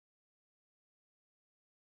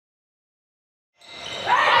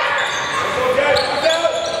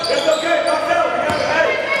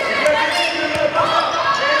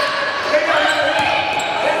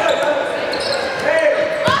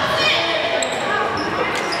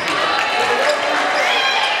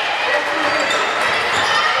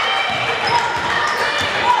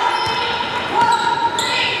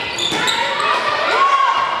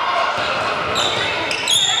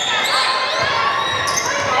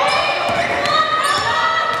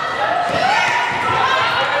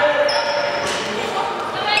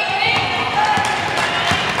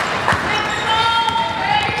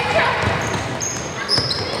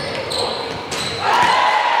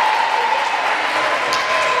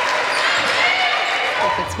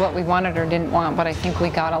if it's what we wanted or didn't want, but I think we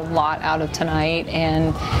got a lot out of tonight.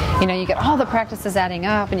 And you know, you get all the practices adding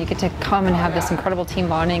up, and you get to come and have this incredible team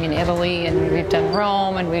bonding in Italy, and we've done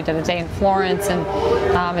Rome, and we've done a day in Florence, and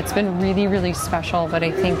it's been really, really special. But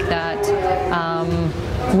I think that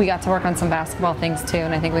we got to work on some basketball things too,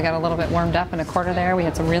 and I think we got a little bit warmed up in a quarter there. We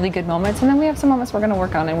had some really good moments, and then we have some moments we're going to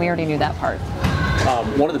work on, and we already knew that part.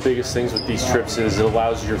 One of the biggest things with these trips is it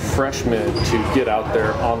allows your freshmen to get out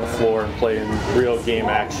there on the floor and play in real game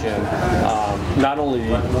action. Not only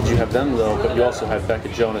did you have them though, but you also had Becca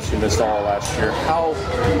Jonas, who missed all last year. How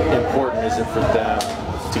important is it for them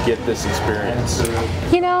to get this experience?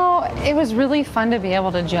 You know, it was really fun to be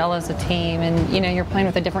able to gel as a team, and you know, you're playing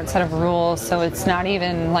with a different set of rules, so it's not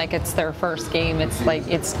even like it's their first game. It's like,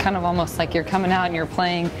 it's kind of almost like you're coming out and you're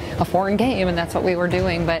playing a foreign game, and that's what we were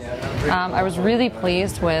doing. But I was really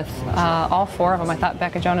pleased with all four of them. I thought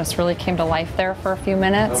Becca Jonas really came to life there for a few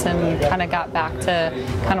minutes and kind of got back to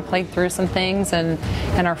kind of played through some things, and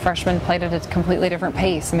our freshmen played at a completely different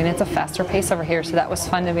pace. I mean, it's a faster pace over here, so that was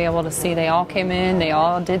fun to be able to see. They all came in, they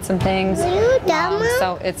all did some things.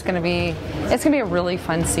 So it's going to be a really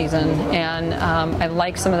fun season, and I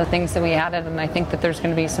like some of the things that we added, and I think that there's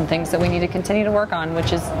going to be some things that we need to continue to work on,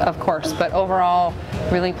 which is of course, but overall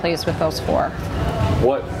really pleased with those four.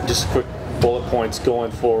 What, just quick bullet points going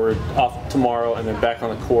forward, off tomorrow and then back on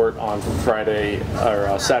the court on Friday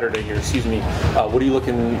or Saturday here, excuse me. What are you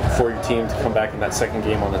looking for your team to come back in that second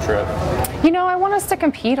game on the trip? You know, I want us to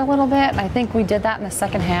compete a little bit, and I think we did that in the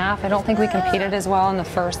second half. I don't think we competed as well in the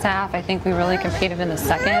first half. I think we really competed in the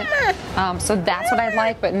second. So that's what I'd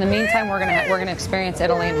like. But in the meantime, we're gonna experience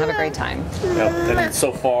Italy and have a great time. Yep. And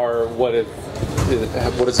so far, what has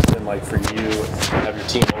it been like for you to have your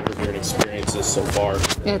team over here and experience this so far?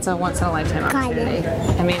 It's a once in a lifetime opportunity.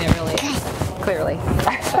 I mean, it really is. Clearly.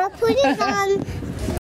 I'll put it on